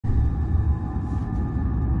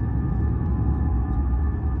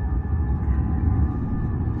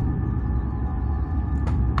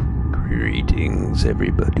Greetings,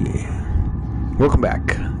 everybody. Welcome back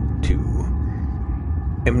to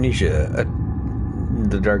Amnesia,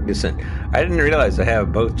 The Dark Descent. I didn't realize I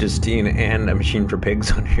have both Justine and A Machine for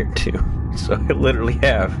Pigs on here, too. So I literally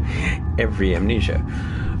have every Amnesia.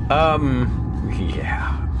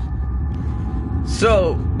 Yeah.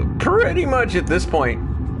 So, pretty much at this point,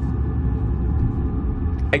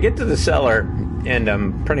 I get to the cellar, and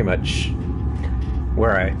I'm pretty much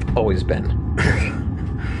where I've always been.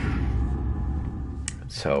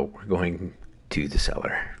 So, we're going to the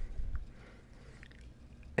cellar.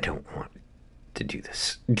 I don't want to do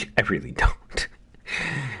this. I really don't.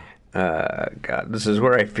 God, this is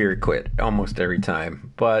where I fear quit almost every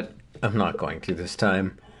time. But I'm not going to this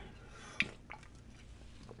time.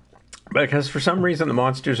 Because for some reason the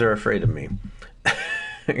monsters are afraid of me.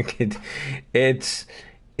 It's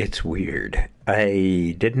weird.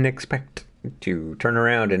 I didn't expect to turn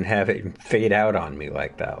around and have it fade out on me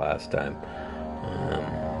like that last time.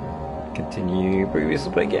 Continue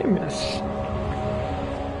previously play game, yes.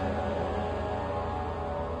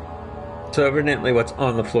 So evidently what's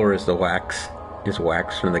on the floor is wax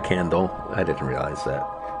from the candle. I didn't realize that.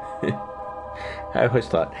 I always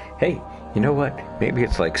thought, hey, you know what? Maybe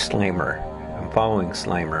it's like Slimer. I'm following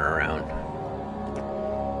Slimer around.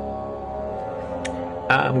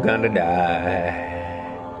 I'm gonna die.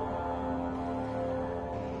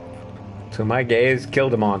 So my gaze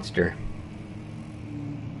killed a monster.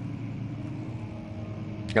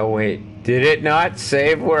 Oh wait, did it not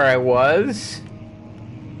save where I was?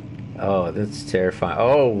 Oh, that's terrifying.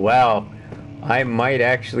 Oh wow, I might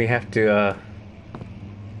actually have to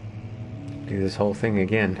do this whole thing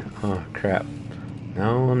again. Oh crap.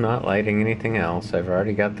 No, I'm not lighting anything else. I've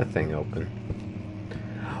already got the thing open.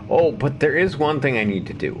 Oh, but there is one thing I need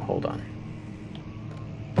to do. Hold on.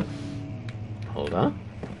 Hold on.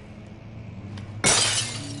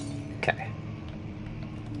 Okay.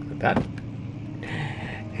 With that.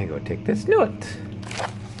 And go take this note.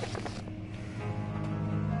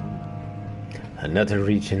 Another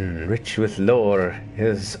region rich with lore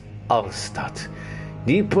is Alstadt.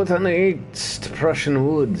 Deep within the East Prussian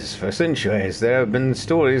woods, for centuries there have been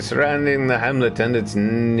stories surrounding the hamlet and its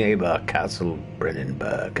neighbor, Castle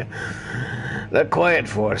Brennenburg. The quiet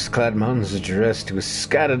forest-clad mountains dressed with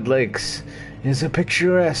scattered lakes is as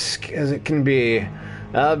picturesque as it can be,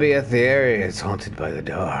 albeit the area is haunted by the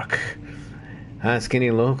dark. Ask any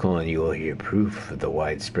local and you will hear proof of the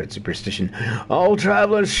widespread superstition. All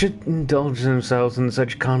travelers should indulge themselves in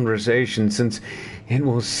such conversation, since it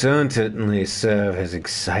will certainly serve as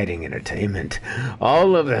exciting entertainment.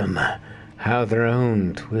 All of them have their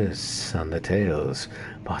own twists on the tales,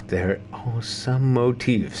 but there are some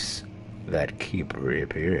motifs that keep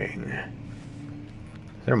reappearing.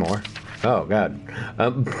 Is there more? Oh, God.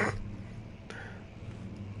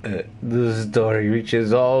 The story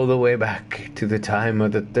reaches all the way back to the time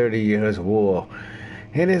of the 30 Years' War.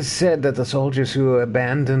 It is said that the soldiers who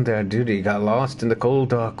abandoned their duty got lost in the cold,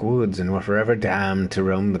 dark woods and were forever damned to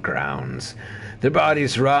roam the grounds. Their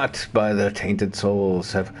bodies, wrought by their tainted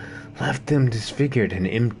souls, have left them disfigured and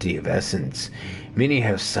empty of essence. Many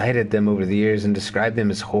have cited them over the years and described them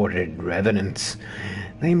as horrid revenants.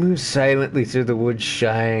 They move silently through the woods,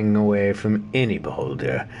 shying away from any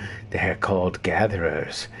beholder. They are called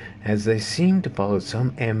gatherers, as they seem to follow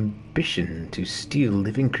some ambition to steal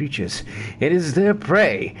living creatures. It is their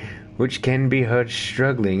prey, which can be heard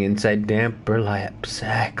struggling inside damp burlap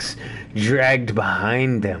sacks, dragged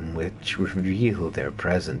behind them, which reveal their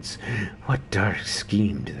presence. What dark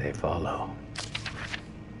scheme do they follow?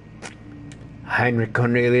 Heinrich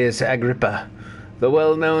Cornelius Agrippa, the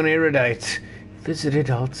well-known erudite, visited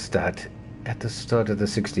Altstadt at the start of the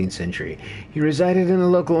 16th century. He resided in a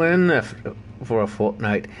local inn for a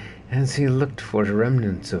fortnight as he looked for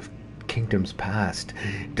remnants of kingdoms past.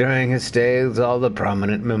 During his stay, all the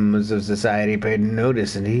prominent members of society paid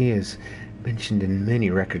notice, and he is mentioned in many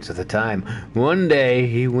records of the time. One day,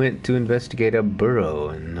 he went to investigate a burrow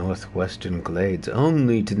in northwestern glades,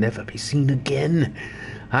 only to never be seen again.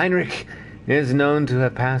 Heinrich is known to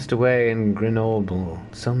have passed away in Grenoble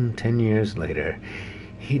some 10 years later.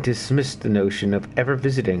 He dismissed the notion of ever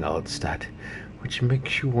visiting Altstadt, which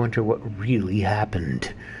makes you wonder what really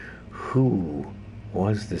happened. Who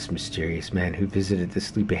was this mysterious man who visited the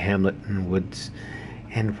sleepy hamlet in the woods,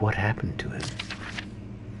 and what happened to him?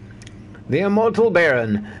 The immortal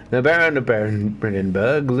Baron, the Baron of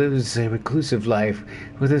Brennenburg, lives a reclusive life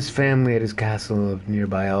with his family at his castle of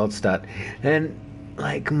nearby Altstadt, and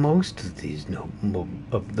like most of these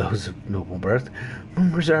those of noble birth,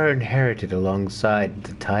 rumors are inherited alongside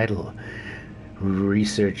the title.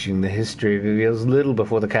 Researching the history reveals little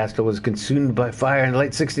before the castle was consumed by fire in the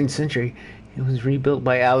late 16th century. It was rebuilt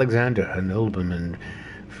by Alexander, a nobleman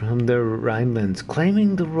from the Rhinelands,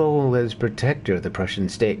 claiming the role as protector of the Prussian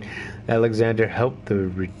state. Alexander helped the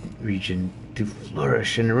region to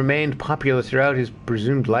flourish and remained popular throughout his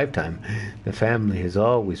presumed lifetime. The family has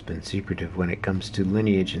always been secretive when it comes to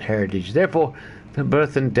lineage and heritage. Therefore, the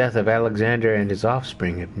birth and death of Alexander and his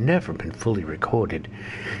offspring have never been fully recorded.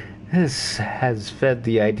 This has fed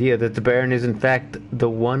the idea that the Baron is in fact the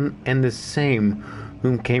one and the same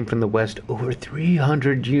whom came from the west over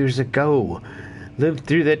 300 years ago, lived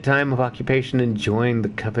through that time of occupation and joined the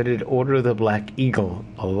coveted Order of the Black Eagle,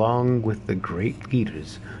 along with the great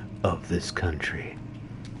leaders of this country.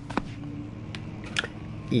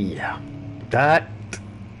 Yeah, that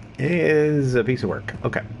is a piece of work.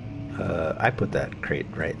 Okay, I put that crate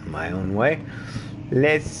right in my own way.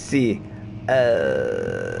 Let's see.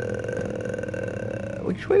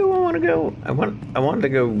 Which way do I want to go? I wanted to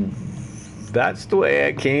go. That's the way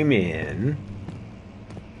I came in.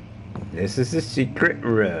 This is the secret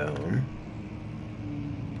room.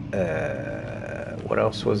 What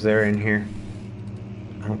else was there in here?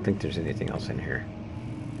 I don't think there's anything else in here.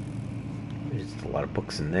 There's a lot of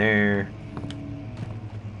books in there.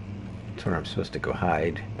 That's where I'm supposed to go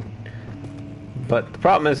hide. But the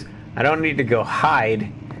problem is, I don't need to go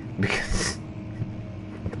hide because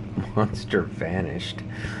the monster vanished.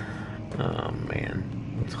 Oh man,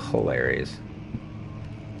 it's hilarious.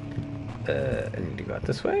 I need to go out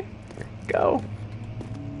this way. There we go.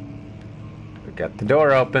 We got the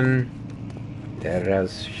door open. Where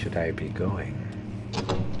else should I be going?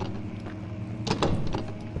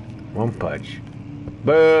 Won't budge.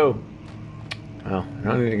 Boo! Well, I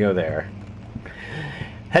don't need to go there.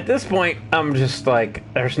 At this point, I'm just like,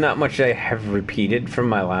 there's not much I have repeated from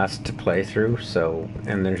my last playthrough, so,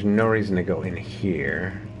 and there's no reason to go in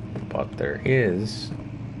here. But there is.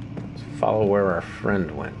 Let's follow where our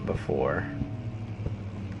friend went before.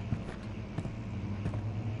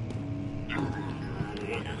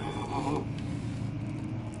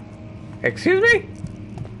 Excuse me?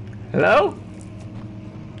 Hello?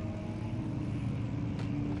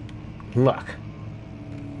 Look.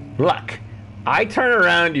 I turn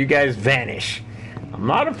around, you guys vanish. I'm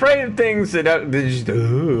not afraid of things that just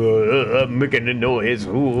I'm making a noise.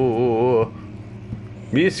 Ooh.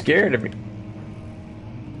 Be scared of me.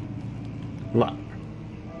 Look.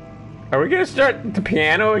 Are we gonna start the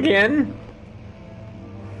piano again?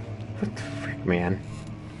 What the frick, man?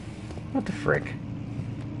 What the frick?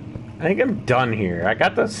 I think I'm done here. I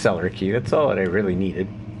got the cellar key. That's all that I really needed.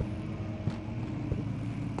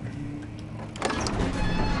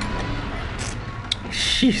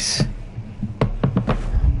 Jeez.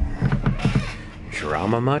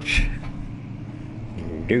 Drama much?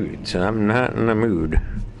 Dudes, I'm not in the mood.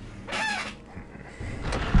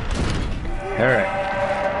 Alright.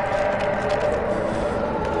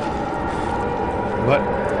 What?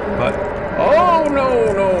 Oh, no!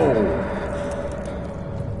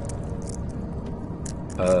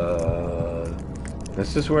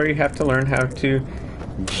 This is where you have to learn how to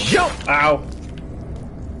jump! Ow!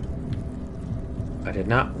 I did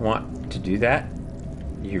not want to do that.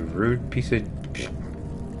 You rude piece of...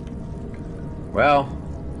 Well,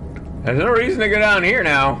 there's no reason to go down here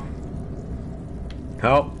now.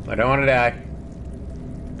 Oh, I don't want to die.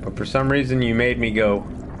 But for some reason you made me go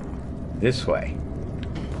this way.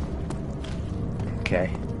 Okay.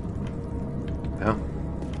 Well.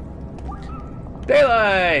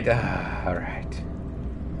 Daylight! Alright.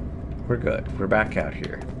 We're good. We're back out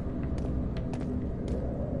here.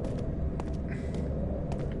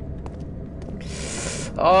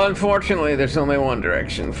 Unfortunately, there's only one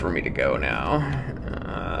direction for me to go now.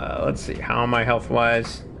 Let's see. How am I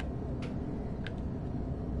health-wise?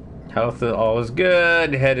 Health all is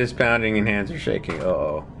good. Head is pounding and hands are shaking.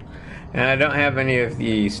 Uh-oh. And I don't have any of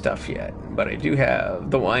the stuff yet. But I do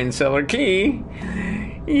have the wine cellar key.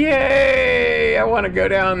 Yay! I want to go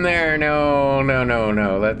down there. No.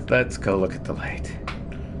 Let's go look at the light.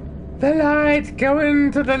 The light! Go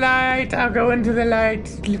into the light! I'll go into the light.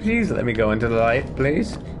 Please let me go into the light,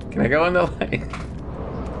 please. Can I go in the light?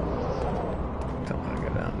 Don't want to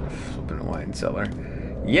go down the flipping wine cellar.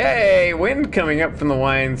 Yay! Wind coming up from the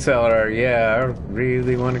wine cellar. Yeah, I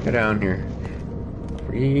really want to go down here.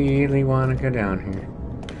 Really want to go down here.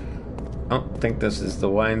 I don't think this is the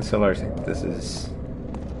wine cellar. I think this is...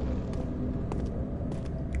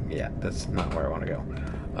 Yeah, that's not where I want to go.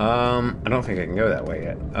 I don't think I can go that way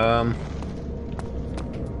yet. I'm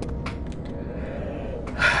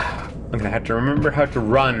gonna have to remember how to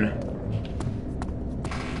run.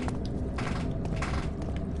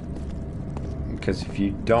 Because if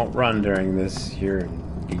you don't run during this, you're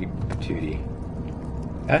in deep duty.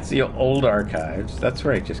 That's the old archives. That's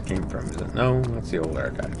where I just came from, is it? No, that's the old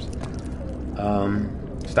archives.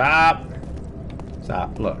 Stop!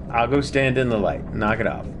 Stop. Look, I'll go stand in the light. Knock it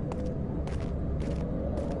off.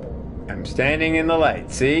 I'm standing in the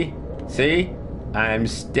light. See? See? I'm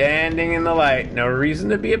standing in the light. No reason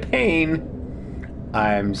to be a pain.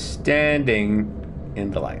 I'm standing in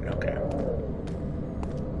the light. Okay.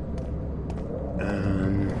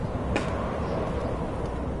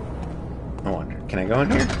 I wonder. Can I go in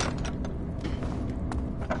here?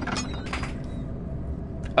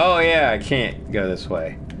 Oh yeah, I can't go this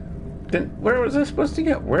way. Then where was I supposed to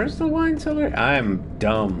go? Where's the wine cellar? I'm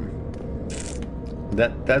dumb.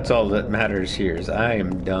 That's all that matters here is I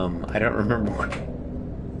am dumb. I don't remember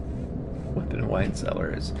what the wine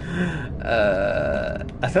cellar is.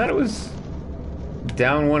 I thought it was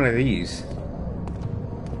down one of these.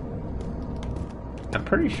 I'm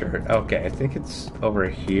pretty sure. Okay, I think it's over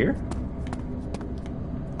here.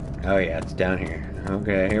 Oh yeah, it's down here.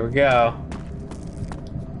 Okay, here we go.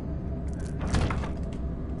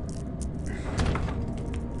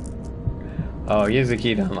 Oh, use the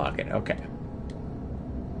key to unlock it. Okay.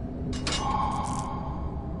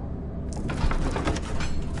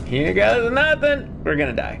 Here goes nothing. We're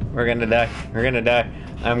gonna die. We're gonna die. We're gonna die.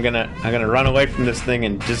 I'm gonna run away from this thing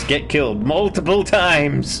and just get killed multiple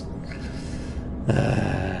times.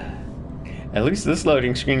 At least this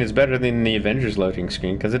loading screen is better than the Avengers loading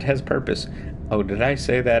screen because it has purpose. Oh, did I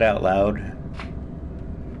say that out loud?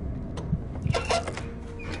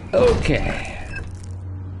 Okay.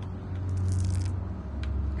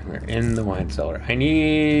 We're in the wine cellar. I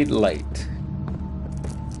need light.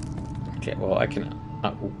 Okay, well I can...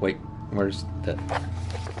 wait, where's the...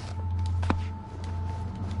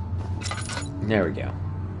 There we go.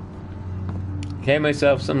 Okay,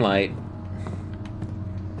 myself some light.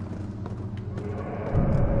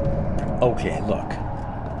 Okay, look.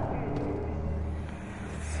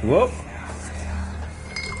 Whoop.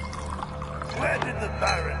 Where did the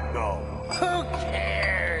Baron go? Who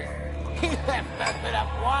cares? He left us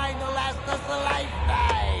enough wine to last us a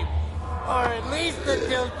lifetime. Or at least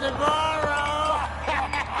until tomorrow.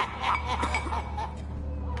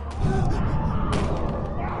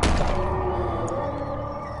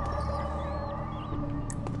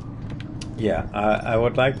 Yeah, I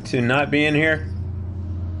would like to not be in here.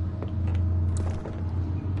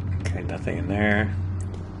 Okay, nothing in there.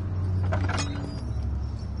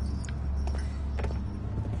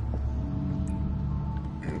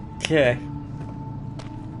 Okay.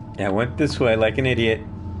 Yeah, I went this way like an idiot.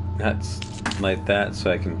 Not like that,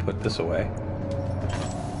 so I can put this away.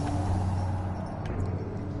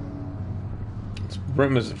 This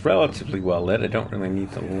room is relatively well lit. I don't really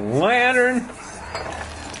need the lantern.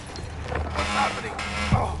 What's happening?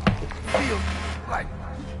 Oh, it feels like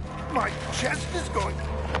my chest is going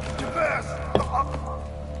to burst.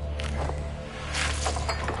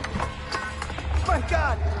 My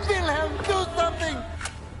God! Wilhelm, do something!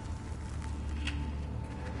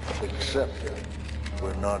 Except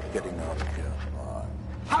we're not getting out of here alive.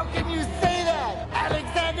 How can you say that?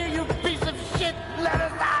 Alexander, you piece of shit! Let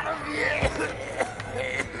us out of here!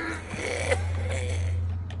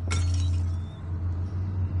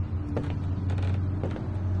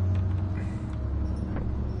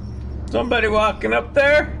 Somebody walking up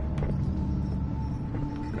there?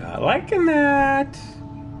 Not liking that.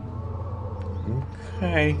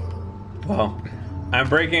 Okay. Well, I'm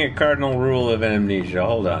breaking a cardinal rule of Amnesia.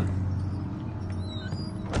 Hold on.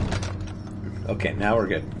 Okay, now we're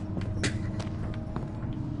good.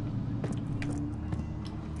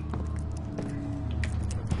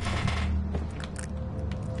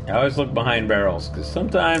 I always look behind barrels, because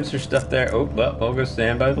sometimes there's stuff there. Oh, well, we'll go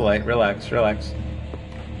stand by the light. Relax, relax.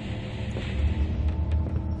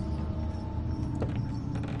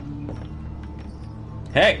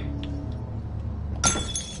 Hey!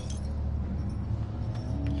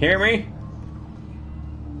 Hear me?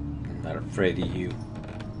 I'm not afraid of you.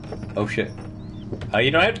 Oh shit. Oh,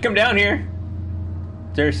 you don't have to come down here.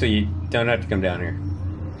 Seriously, you don't have to come down here.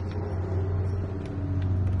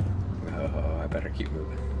 Oh, I better keep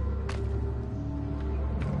moving.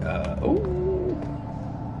 Oh.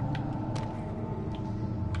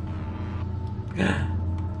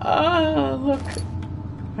 Ah, look.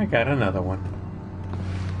 I got another one.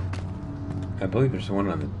 I believe there's one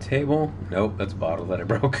on the table. Nope, that's a bottle that I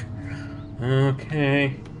broke.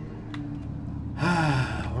 Okay.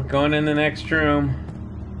 We're going in the next room,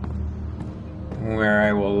 where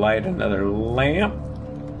I will light another lamp.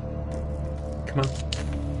 Come on.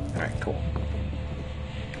 Alright, cool.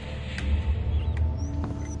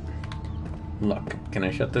 Look, can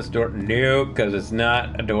I shut this door? No, because it's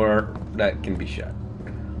not a door that can be shut.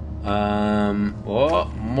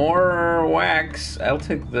 Oh, more wax. I'll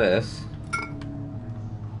take this.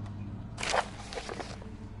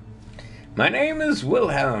 My name is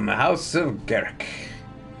Wilhelm, House of Garrick.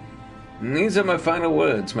 These are my final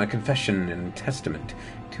words, my confession and testament.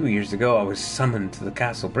 2 years ago, I was summoned to the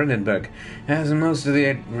castle Brandenburg, as most of the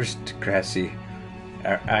aristocracy...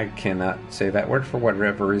 I cannot say that word for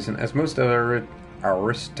whatever reason. As most of the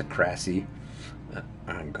aristocracy...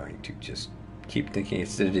 I'm going to just keep thinking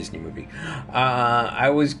it's a Disney movie. I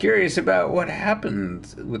was curious about what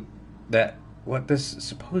happened with that... what this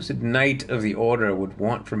supposed knight of the order would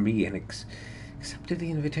want from me, and accepted the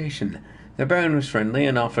invitation. The Baron was friendly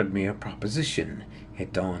and offered me a proposition.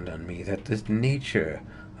 It dawned on me that the nature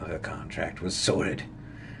of the contract was sordid,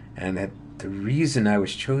 and that the reason I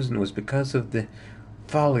was chosen was because of the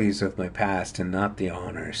follies of my past and not the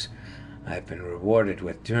honors I've been rewarded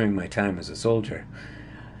with during my time as a soldier.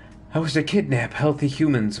 I was to kidnap healthy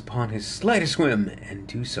humans upon his slightest whim, and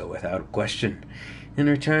do so without question. In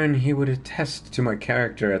return, he would attest to my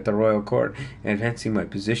character at the royal court, advancing my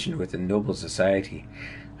position within noble society.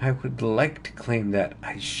 I would like to claim that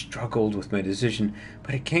I struggled with my decision,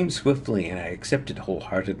 but it came swiftly, and I accepted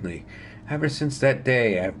wholeheartedly. Ever since that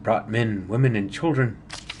day, I have brought men, women, and children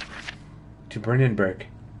to Brandenburg.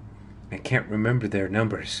 I can't remember their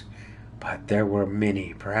numbers, but there were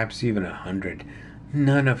many, perhaps even 100,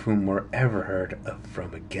 none of whom were ever heard of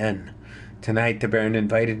from again. Tonight the Baron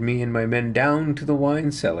invited me and my men down to the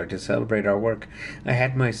wine cellar to celebrate our work. I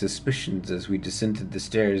had my suspicions as we descended the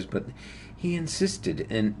stairs, but he insisted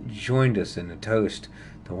and joined us in a toast.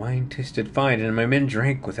 The wine tasted fine, and my men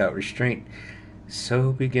drank without restraint.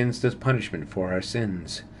 So begins the punishment for our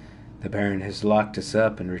sins. The Baron has locked us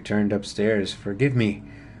up and returned upstairs. Forgive me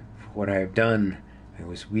for what I have done. I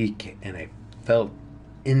was weak, and I fell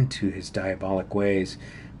into his diabolic ways.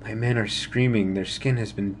 My men are screaming. Their skin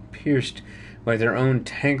has been pierced by their own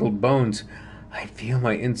tangled bones. I feel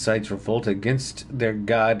my insides revolt against their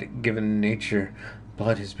God-given nature.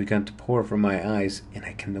 Blood has begun to pour from my eyes, and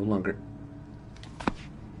I can no longer...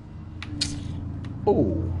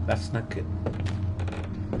 Oh, that's not good.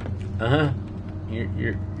 Uh-huh.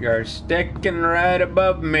 You're sticking right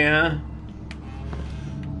above me, huh?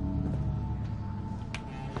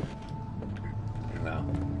 Well,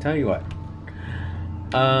 tell you what.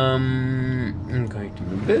 I'm going to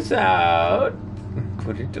move this out.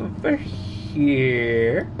 Put it over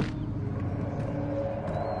here.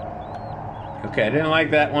 Okay, I didn't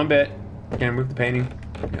like that one bit. Can I move the painting?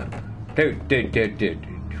 No. Dude.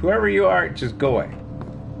 Whoever you are, just go away.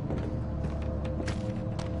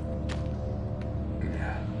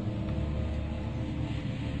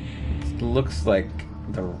 It looks like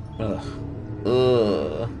the...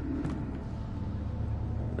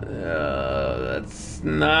 That's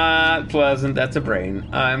not pleasant. That's a brain.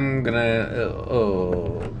 I'm gonna...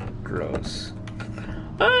 oh, gross.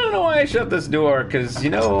 I don't know why I shut this door, because, you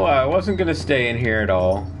know, I wasn't gonna stay in here at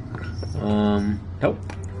all. Nope,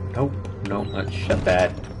 let's shut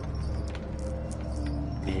that.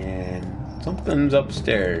 And something's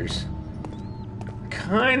upstairs.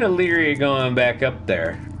 Kinda leery going back up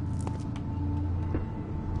there.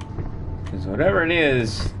 Because whatever it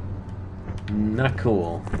is, not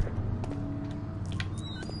cool.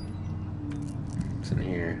 What's in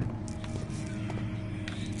here?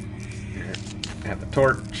 Have a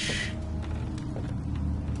torch.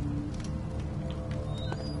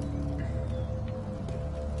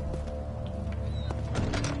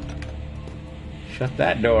 Shut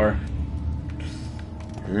that door.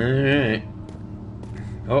 Alright.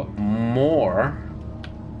 Oh, more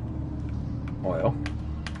oil.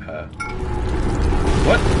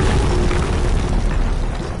 What?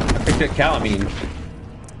 I picked up calamine.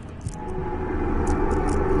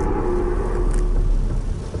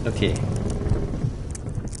 Okay.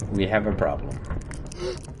 We have a problem.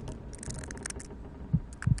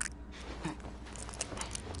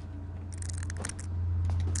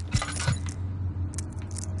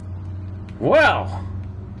 Well,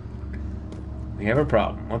 we have a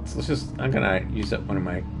problem. Let's just... I'm gonna use up one of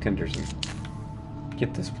my tinders and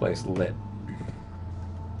get this place lit.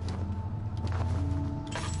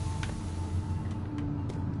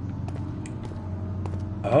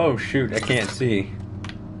 Oh shoot, I can't see.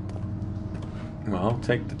 Well,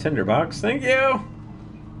 take the tinderbox. Thank you!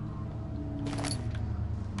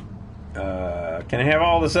 Can I have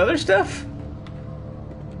all this other stuff?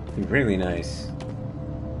 It'd be really nice.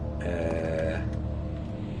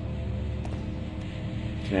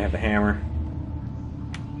 Can I have the hammer?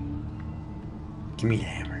 Give me the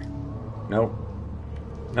hammer. Nope.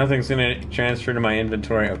 Nothing's gonna transfer to my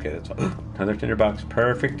inventory. Okay, that's all. Another tinderbox.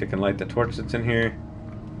 Perfect. I can light the torch that's in here.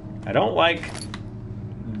 I don't like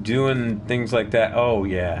doing things like that. Oh,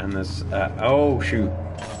 yeah, and this... oh, shoot.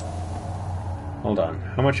 Hold on.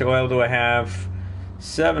 How much oil do I have?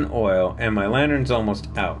 7 oil, and my lantern's almost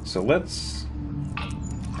out. So let's...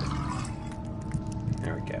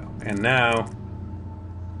 There we go. And now...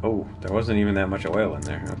 Oh, there wasn't even that much oil in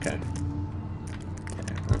there. Okay.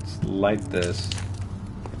 Let's light this.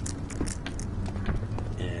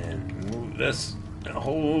 And move this.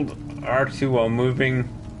 Hold R2 while moving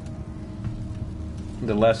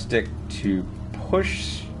the left stick to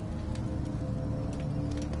push.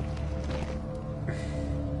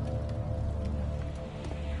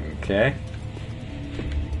 Okay.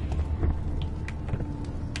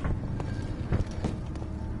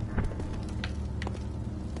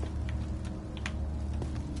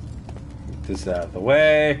 Get this out of the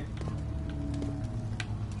way.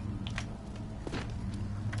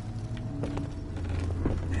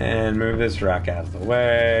 And move this rock out of the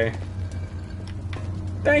way.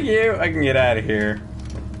 Thank you! I can get out of here.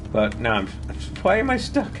 But now why am I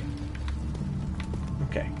stuck?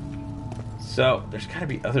 Okay. So, there's gotta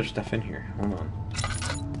be other stuff in here. Hold on.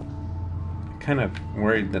 I'm kind of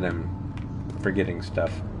worried that I'm forgetting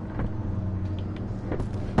stuff.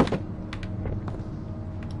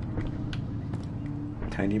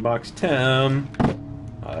 Tiny Box Tim.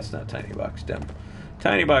 Oh, that's not Tiny Box Tim.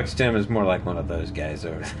 Tiny Box Tim is more like one of those guys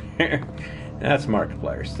over there. That's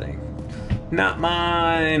Markiplier's thing. Not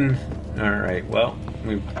mine! Alright, well,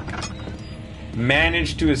 we've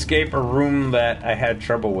managed to escape a room that I had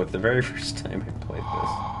trouble with the very first time I played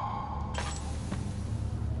this.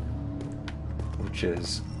 Which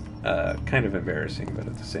is kind of embarrassing, but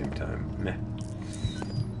at the same time, meh.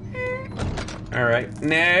 Alright,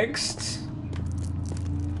 next!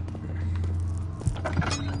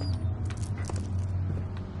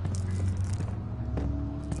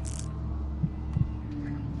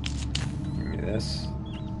 This.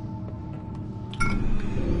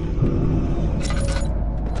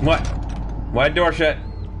 What? Wide door shut.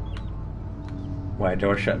 Wide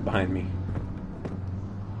door shut behind me.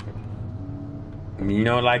 You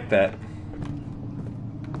don't like that.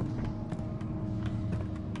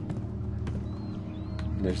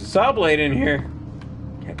 There's a saw blade in here.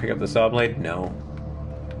 Can I pick up the saw blade? No.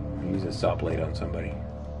 I'll use a saw blade on somebody.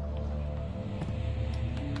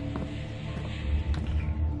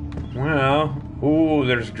 Well, ooh,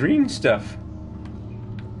 there's green stuff.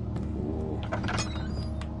 Ooh.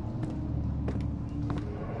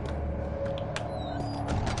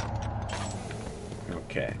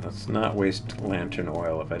 Okay, let's not waste lantern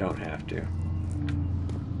oil if I don't have to.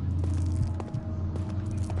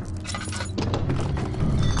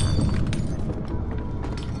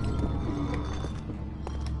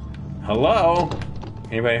 Hello?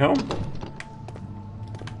 Anybody home?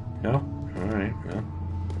 No? Alright, well.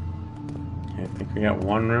 I think we got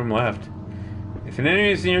one room left. If an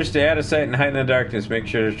enemy is near, stay out of sight and hide in the darkness. Make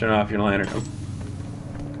sure to turn off your lantern. Oh.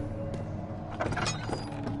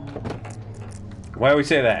 Why do we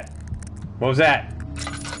say that? What was that?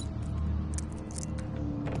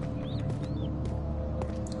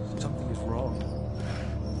 Something is wrong.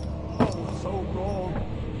 Oh, so wrong.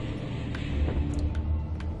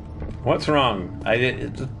 What's wrong?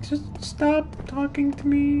 Just stop talking to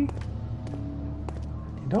me.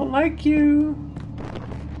 Don't like you.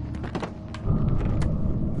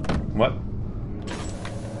 What?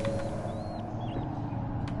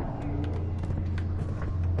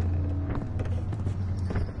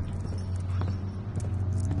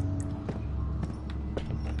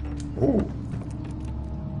 Ooh.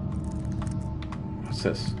 What's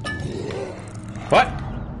this? What?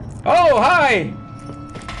 Oh, hi!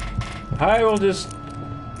 I will just...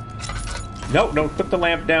 Nope, don't put the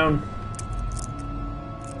lamp down.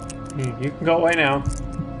 You can go away now.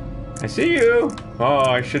 I see you! Oh,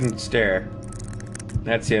 I shouldn't stare.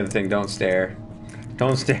 That's the other thing, don't stare.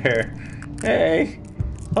 Don't stare. Hey!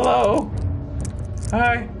 Hello!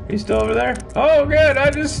 Hi! Are you still over there? Oh, good! I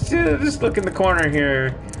just look in the corner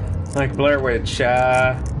here. Like Blair Witch.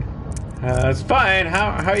 It's fine.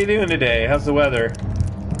 How you doing today? How's the weather?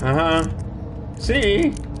 Uh-huh.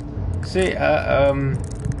 See?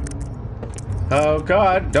 Oh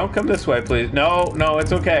God, don't come this way, please. No,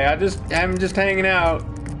 it's okay. I'm just hanging out.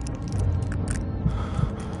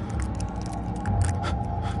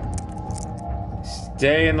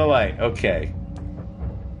 Stay in the light. Okay.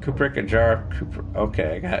 Kubrick, a jar.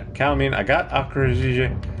 Okay, I got calamine. I got acrozia.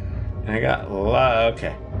 And I got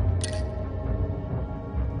okay.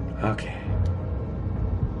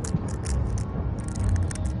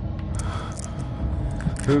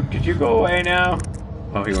 Did you go away now?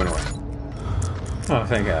 Oh, he went away. Oh,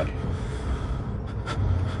 thank God.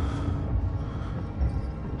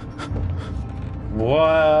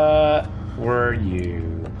 What were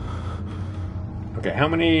you? Okay, how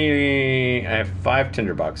many? I have 5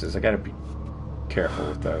 tinderboxes. I gotta be careful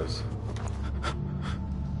with those.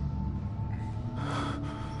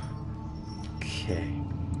 Okay.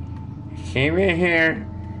 You came in here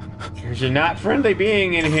because you're not friendly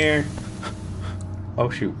being in here. Oh,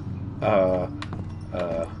 shoot.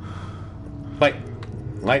 Light.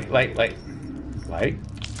 Light, light, light. Light.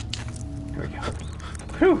 There we go.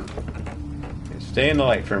 Whew. Stay in the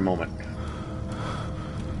light for a moment.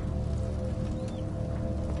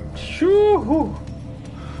 Shoo.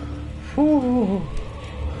 Whew.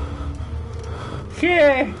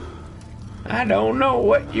 Okay. I don't know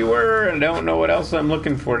what you were. I don't know what else I'm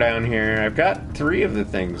looking for down here. I've got 3 of the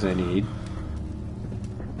things I need.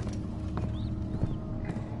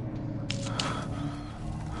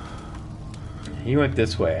 He went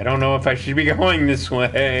this way. I don't know if I should be going this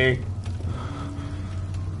way.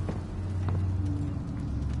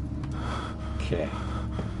 Okay.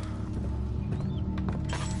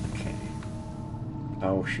 Okay.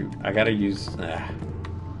 Oh, shoot. I gotta use...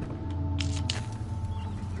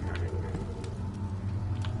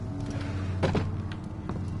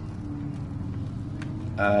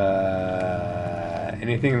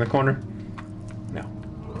 anything in the corner? No.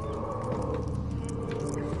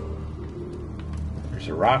 There's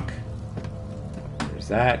a rock. There's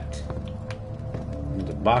that. There's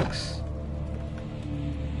a box.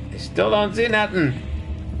 I still don't see nothing.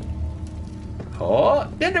 Oh,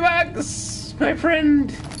 tinderbox! My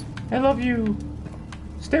friend! I love you.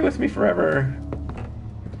 Stay with me forever.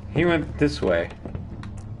 He went this way.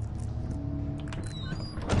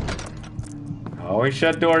 Always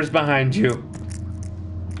shut doors behind you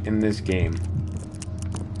in this game.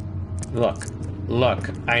 Look. Look.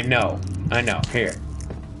 I know. Here.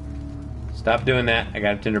 Stop doing that. I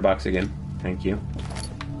got a tinderbox again. Thank you.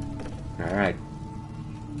 Alright.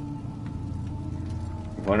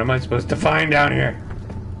 What am I supposed to find down here?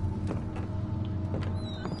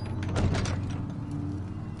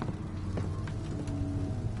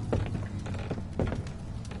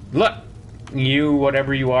 Look! You,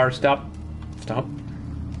 whatever you are, stop. Stop.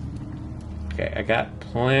 Okay, I got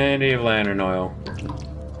plenty of lantern oil.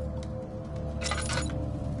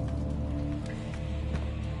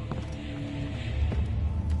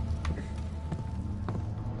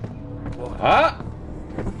 What?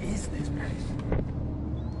 What is this place?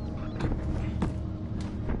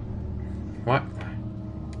 What?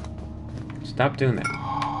 Stop doing that.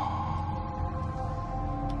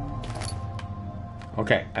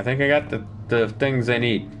 Okay, I think I got the things I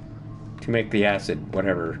need to make the acid,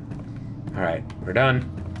 whatever. Alright, we're done.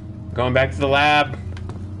 Going back to the lab.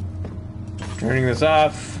 Turning this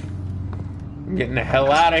off. I'm getting the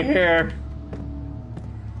hell out of here.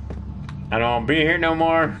 I don't want to be here no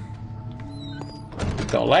more.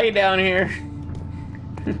 Don't lay down here.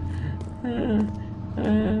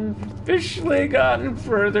 I've officially gotten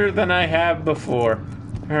further than I have before.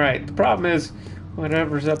 Alright, the problem is,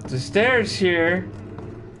 whatever's up the stairs here...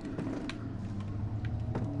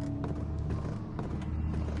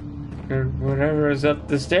 or whatever is up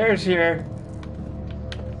the stairs here.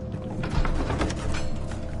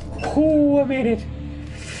 Ooh, I made it.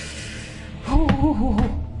 Ooh.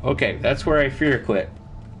 Okay, that's where I fear quit.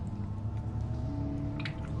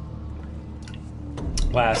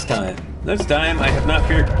 Last time. This time I have not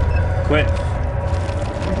fear quit.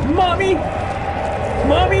 Mommy!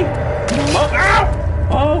 Mommy! Ow!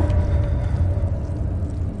 Oh!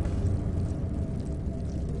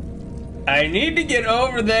 I need to get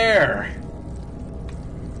over there.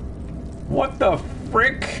 What the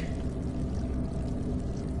frick?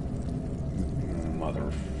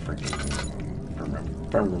 Mother freaking.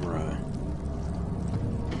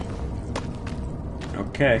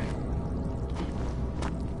 Okay.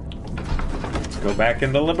 Let's go back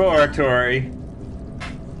in the laboratory.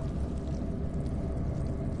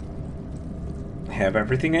 Have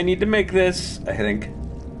everything I need to make this, I think.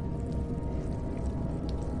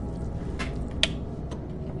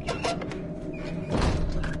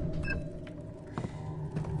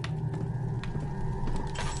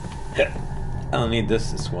 I'll need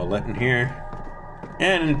this wallet in here.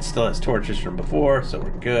 And it still has torches from before, so we're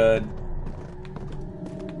good.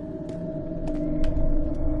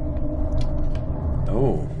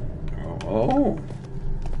 Oh. Oh.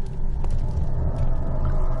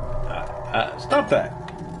 Stop that.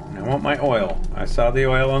 I want my oil. I saw the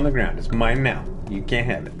oil on the ground. It's mine now. You can't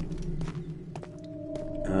have it.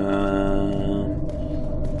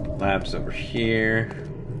 Lab's over here.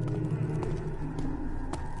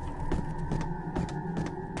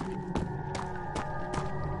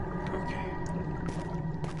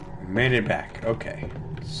 Made it back. Okay.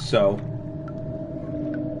 So,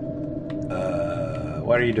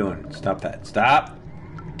 what are you doing? Stop that. Stop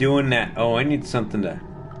doing that. Oh, I need something to...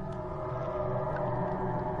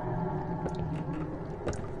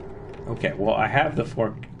 Okay, well, I have the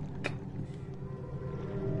fork.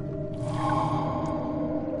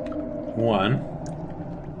 1,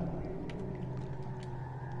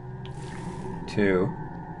 2.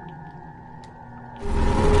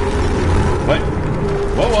 What?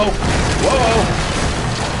 Whoa, whoa! Whoa, whoa!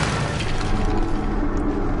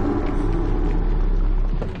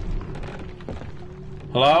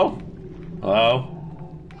 Hello? Hello?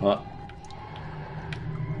 Hello?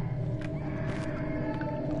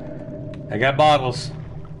 I got bottles.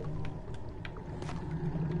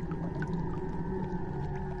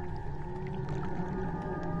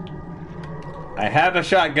 I have a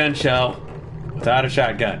shotgun shell without a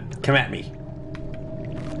shotgun. Come at me.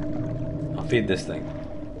 I'll feed this thing.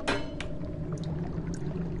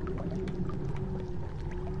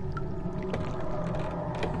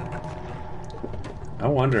 I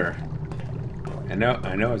wonder. I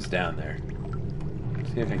know it's down there.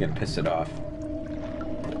 See if I can piss it off.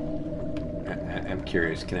 I'm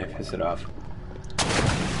curious. Can I piss it off?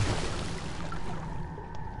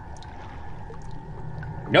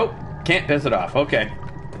 Nope. Can't piss it off. Okay.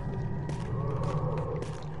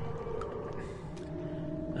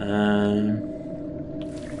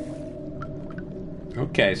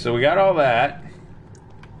 Okay, so we got all that.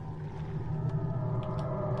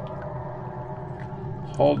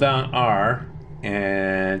 Hold down R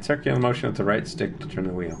and circular motion with the right stick to turn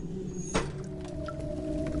the wheel.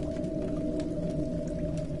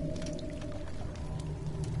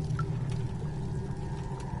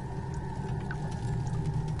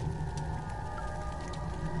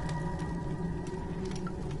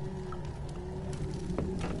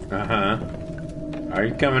 Uh-huh. Are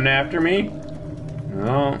you coming after me?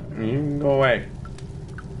 No, you can go away.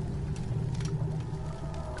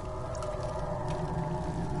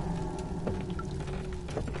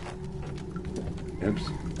 Oops.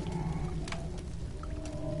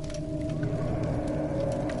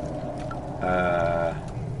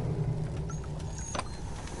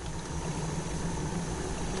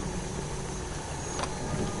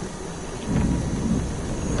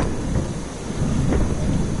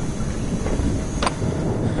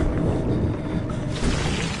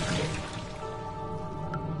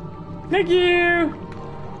 Thank you!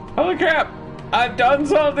 Holy crap! I've done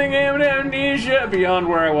something in Amnesia beyond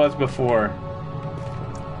where I was before.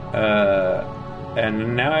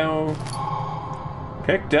 And now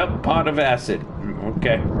picked up a pot of acid.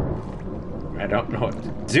 Okay. I don't know what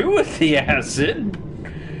to do with the acid,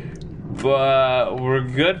 but we're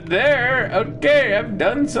good there. Okay, I've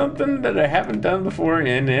done something that I haven't done before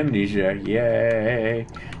in Amnesia. Yay!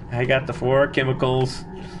 I got the 4 chemicals,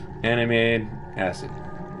 and I made acid.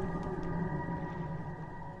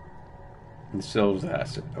 And so was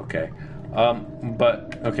acid. Okay.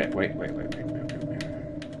 But okay. Wait.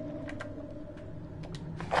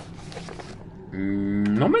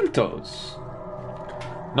 Mementos.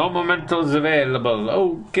 No mementos available.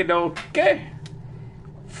 Okay.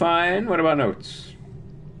 Fine. What about notes?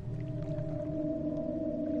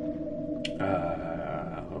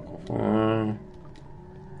 Local form.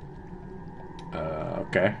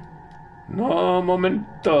 Okay. No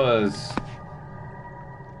mementos.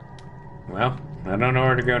 Well, I don't know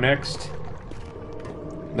where to go next.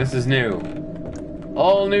 This is new.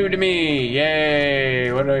 All new to me!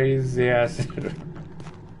 Yay! What do I use the acid?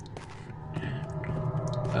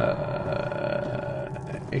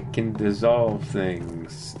 It can dissolve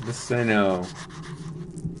things. This I know.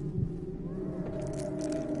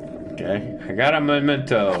 Okay, I got a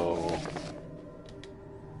memento.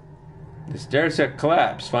 The stairs have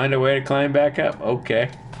collapsed. Find a way to climb back up. Okay.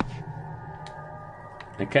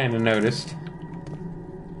 I kind of noticed.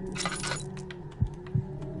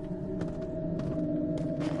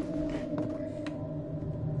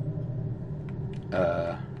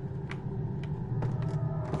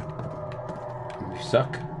 You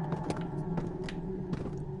suck.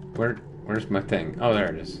 Where's my thing? Oh,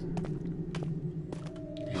 there it is.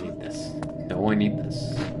 I need this. No, I need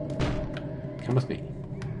this. Come with me.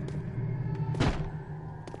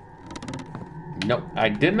 Nope, I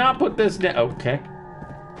did not put this down. Okay.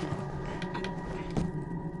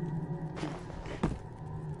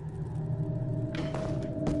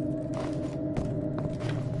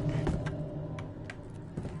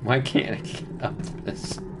 Why can't I get up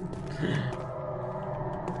this?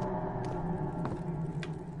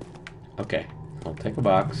 Okay, I'll take a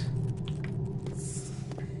box.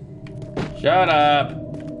 Shut up!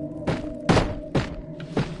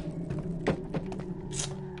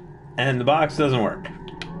 And the box doesn't work.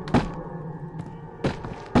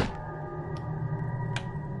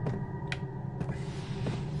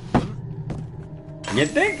 You'd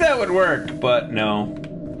think that would work, but no.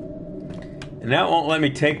 And that won't let me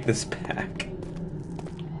take this back.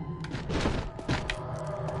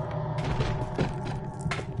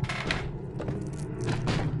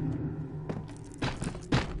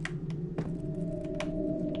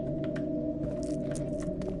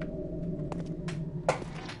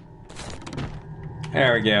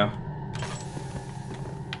 There we go.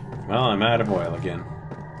 Well, I'm out of oil again.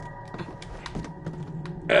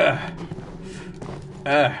 Ugh.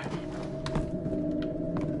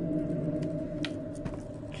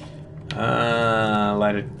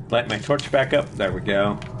 Light my torch back up. There we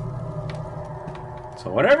go. So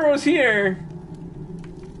whatever was here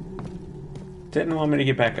didn't want me to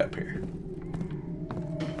get back up here.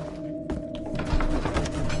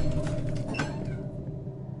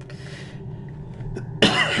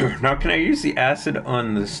 Now, can I use the acid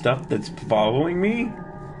on the stuff that's following me?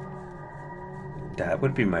 That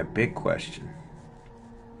would be my big question.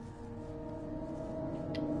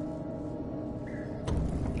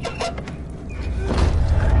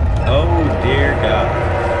 Oh, dear God.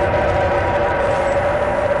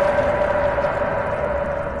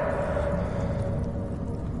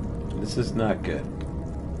 This is not good.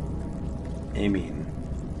 I mean,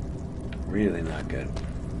 really not good.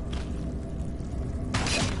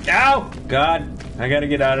 Ow! God, I gotta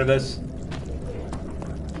get out of this.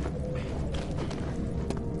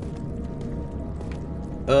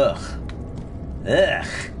 Ugh. Ugh.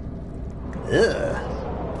 Ugh.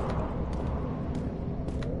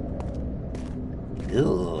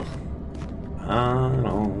 Ugh. I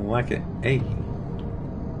don't like it. Hey.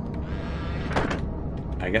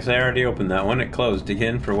 I guess I already opened that one. It closed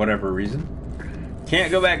again for whatever reason.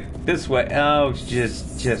 Can't go back this way. Oh,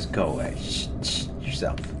 just go away. Shh,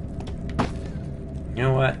 yourself. You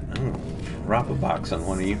know what? I'm gonna drop a box on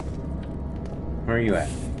one of you. Where are you at?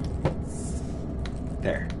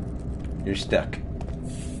 There. You're stuck.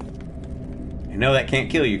 I know that can't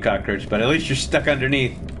kill you, cockroach, but at least you're stuck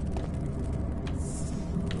underneath.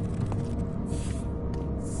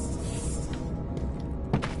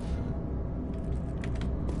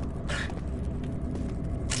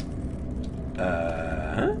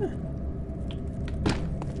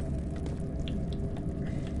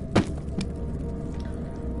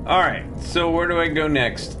 Alright, so where do I go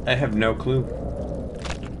next? I have no clue.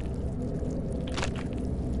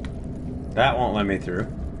 That won't let me through.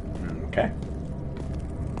 Okay.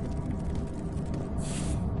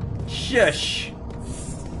 Shush!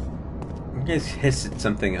 You guys hiss at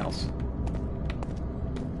something else.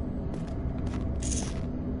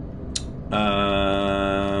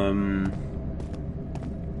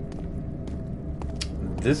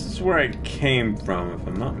 This is where I came from, if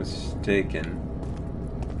I'm not mistaken.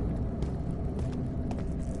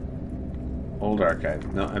 Old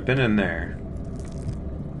archive. No, I've been in there.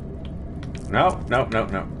 No.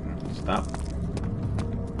 Stop.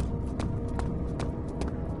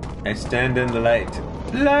 I stand in the light.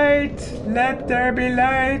 Light! Let there be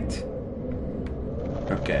light!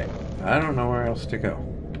 Okay. I don't know where else to go.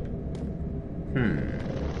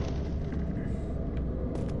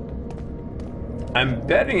 I'm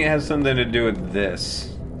betting it has something to do with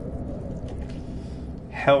this.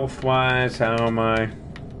 Health-wise, how am I?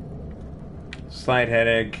 Slight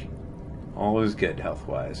headache. All is good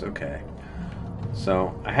health-wise. Okay.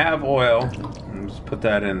 So, I have oil. Let's put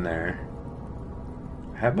that in there.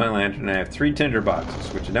 I have my lantern. I have 3 tinder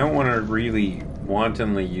boxes, which I don't want to really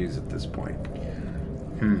wantonly use at this point.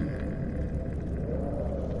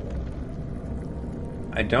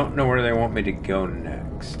 I don't know where they want me to go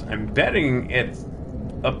next. I'm betting it's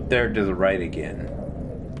up there to the right again.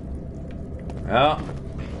 Well,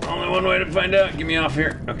 only one way to find out. Get me off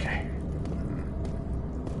here. Okay.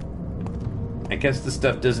 I guess the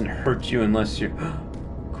stuff doesn't hurt you unless you're...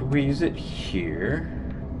 Could we use it here?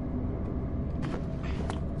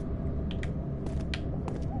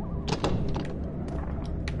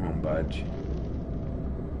 Come on, budge.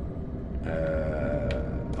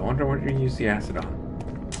 I wonder what you use the acid on.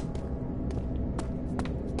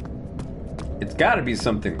 It's gotta be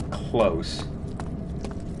something close.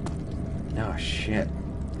 Oh, shit.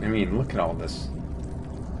 I mean, look at all this.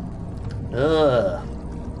 Ugh.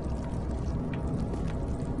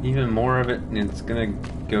 Even more of it, and it's gonna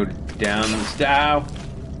go down the stairs.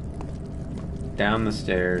 Down the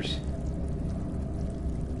stairs.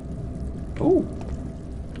 Ooh.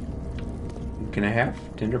 Can I have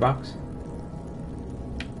tinderbox?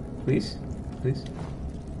 Please? Please?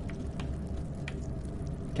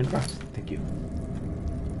 Tinderbox, thank you.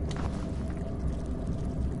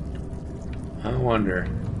 I wonder.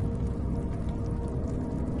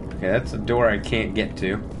 Okay, that's a door I can't get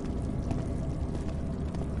to.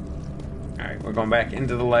 Alright, we're going back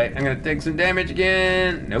into the light. I'm gonna take some damage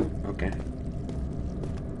again. Nope. Okay.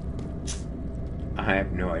 I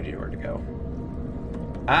have no idea where to go.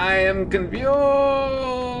 I am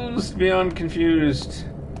confused beyond confused.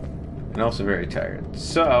 And also very tired.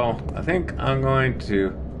 So, I think I'm going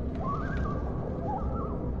to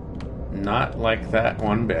not like that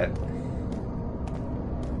one bit.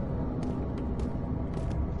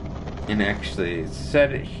 And actually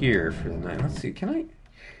set it here for the night. Let's see, can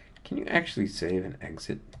you actually save and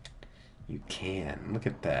exit? You can. Look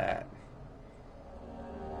at that.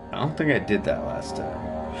 I don't think I did that last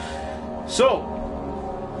time. So,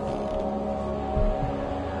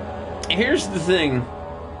 here's the thing.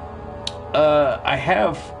 I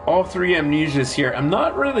have all 3 Amnesias here. I'm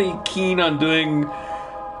not really keen on doing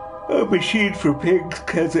a Machine for Pigs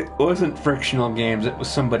because it wasn't Frictional Games. It was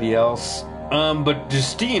somebody else. But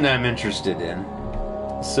Justine I'm interested in.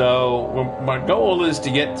 So my goal is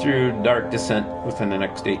to get through Dark Descent within the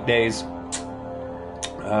next 8 days.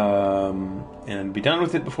 And be done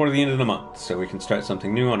with it before the end of the month. So we can start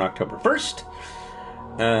something new on October 1st.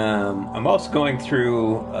 I'm also going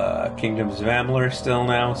through Kingdoms of Amalur still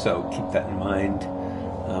now, so keep that in mind.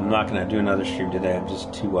 I'm not going to do another stream today. I'm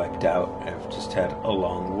just too wiped out. I've just had a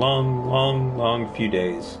long few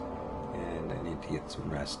days, and I need to get some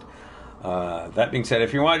rest. That being said,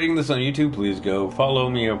 if you're watching this on YouTube, please go follow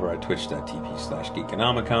me over at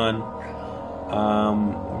twitch.tv/Geekonomicon,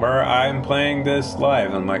 where I'm playing this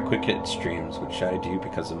live on my quick hit streams, which I do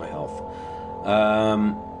because of my health.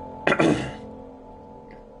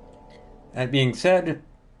 That being said,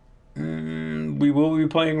 we will be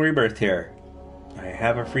playing Rebirth here. I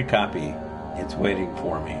have a free copy. It's waiting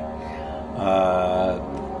for me.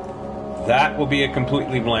 That will be a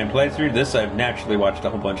completely blind playthrough. This I've naturally watched a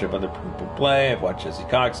whole bunch of other people play. I've watched Jesse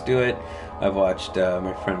Cox do it. I've watched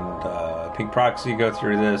my friend Pink Proxy go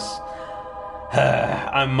through this.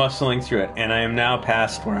 I'm muscling through it, and I am now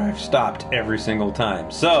past where I've stopped every single time.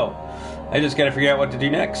 So, I just gotta figure out what to do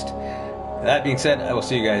next. That being said, I will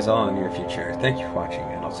see you guys all in the near future. Thank you for watching,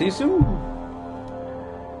 and I'll see you soon.